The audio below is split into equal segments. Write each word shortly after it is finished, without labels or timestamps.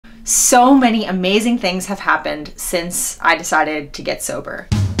So many amazing things have happened since I decided to get sober.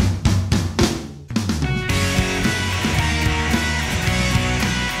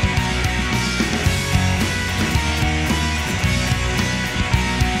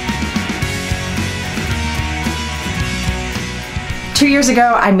 2 years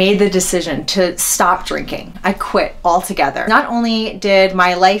ago, I made the decision to stop drinking. I quit altogether. Not only did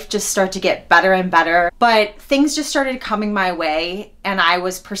my life just start to get better and better, but things just started coming my way and I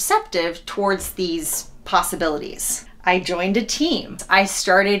was perceptive towards these possibilities. I joined a team. I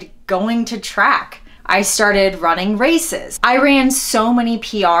started going to track. I started running races. I ran so many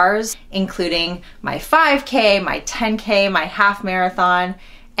PRs, including my 5K, my 10K, my half marathon.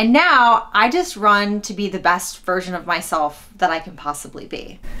 And now I just run to be the best version of myself that I can possibly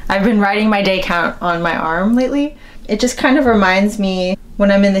be. I've been writing my day count on my arm lately. It just kind of reminds me when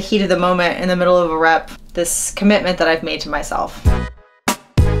I'm in the heat of the moment in the middle of a rep, this commitment that I've made to myself.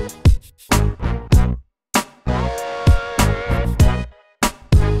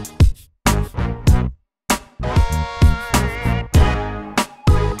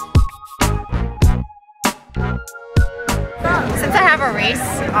 Since I have a race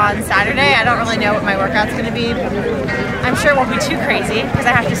on Saturday, I don't really know what my workout's going to be. I'm sure it won't be too crazy because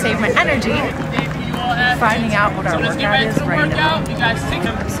I have to save my energy finding out what our workout is right now.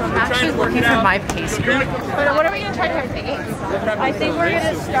 So I'm actually looking for my pace group. But what are we going to try to have the 8s? I think we're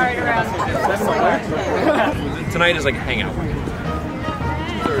going to start around 4. Tonight is like a hangout.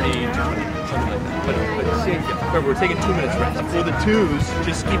 2:30, 2:20, something like that. But remember, we're taking 2 minutes rest. For the 2s,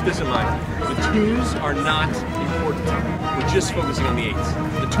 just keep this in mind. The 2s are not important. We're just focusing on the 8s.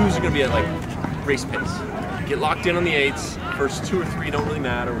 The 2s are going to be at like race pace. Get locked in on the 8s. First 2 or 3 don't really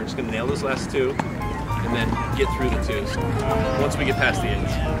matter. We're just going to nail those last 2 and then get through the 2s once we get past the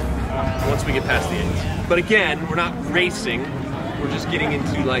 8s. Once we get past the 8s. But again, we're not racing. We're just getting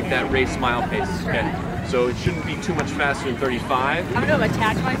into like that race mile pace. Okay? So it shouldn't be too much faster than 35. I'm going to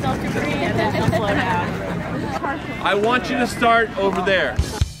attach myself to 3 and then I'll slow down. I want you to start over there.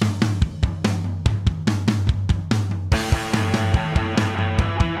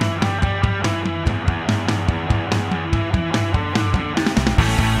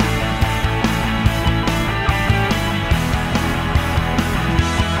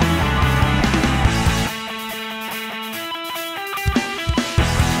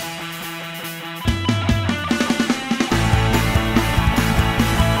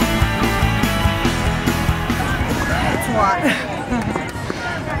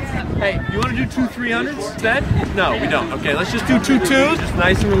 Hey, you want to do 2 300s instead? No, we don't. Okay, let's just do 2 2s. Just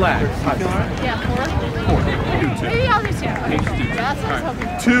nice and relaxed. Yeah, 4? Do 2. Maybe I'll do 2. Okay. Yeah, that's what I was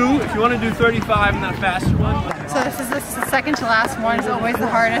hoping. 2, if you want to do 35 and that faster one. So this is the second to last one. It's always the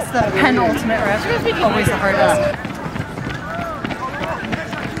hardest. The penultimate rep is always the hardest.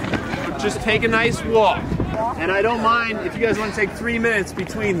 Just take a nice walk. And I don't mind if you guys want to take 3 minutes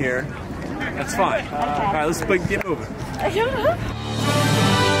between here. That's fine. All right, let's get moving.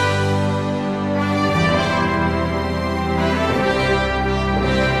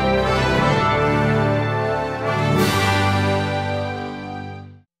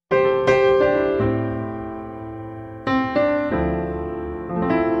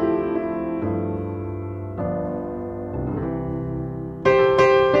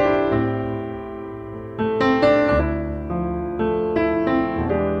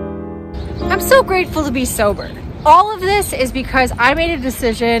 I'm so grateful to be sober. All of this is because I made a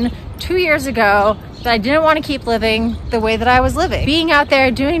decision 2 years ago that I didn't want to keep living the way that I was living. Being out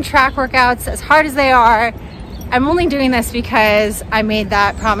there doing track workouts as hard as they are, I'm only doing this because I made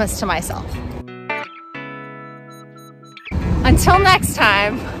that promise to myself. Until next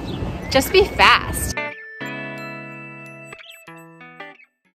time, just be fast.